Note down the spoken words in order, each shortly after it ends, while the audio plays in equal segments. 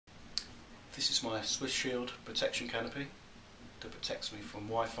This is my Swiss Shield protection canopy that protects me from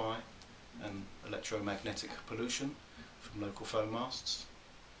Wi-Fi and electromagnetic pollution from local phone masts.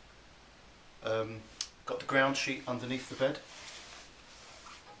 Got the ground sheet underneath the bed,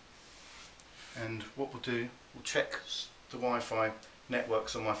 and what we'll do, we'll check the Wi-Fi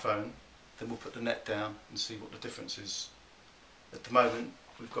networks on my phone, then we'll put the net down and see what the difference is. At the moment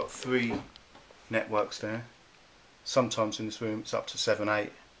we've got 3 networks there. Sometimes in this room it's up to 7,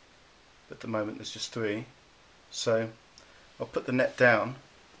 8, but at the moment there's just 3. So I'll put the net down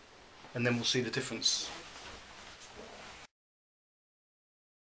and then we'll see the difference.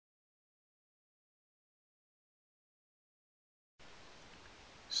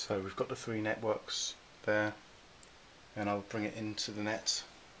 So we've got the 3 networks there, and I'll bring it into the net.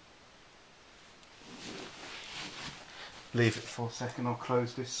 Leave it for a second, I'll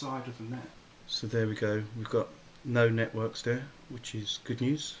close this side of the net. So there we go, we've got no networks there, which is good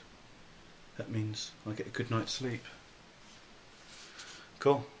news. That means I get a good night's sleep.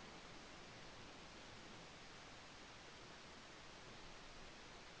 Cool.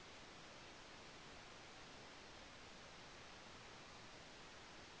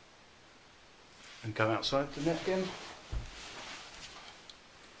 And go outside the net again.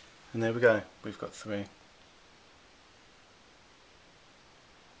 And there we go, we've got 3.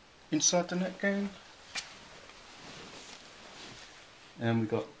 Inside the net again. And we've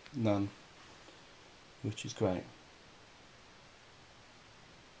got none, which is great.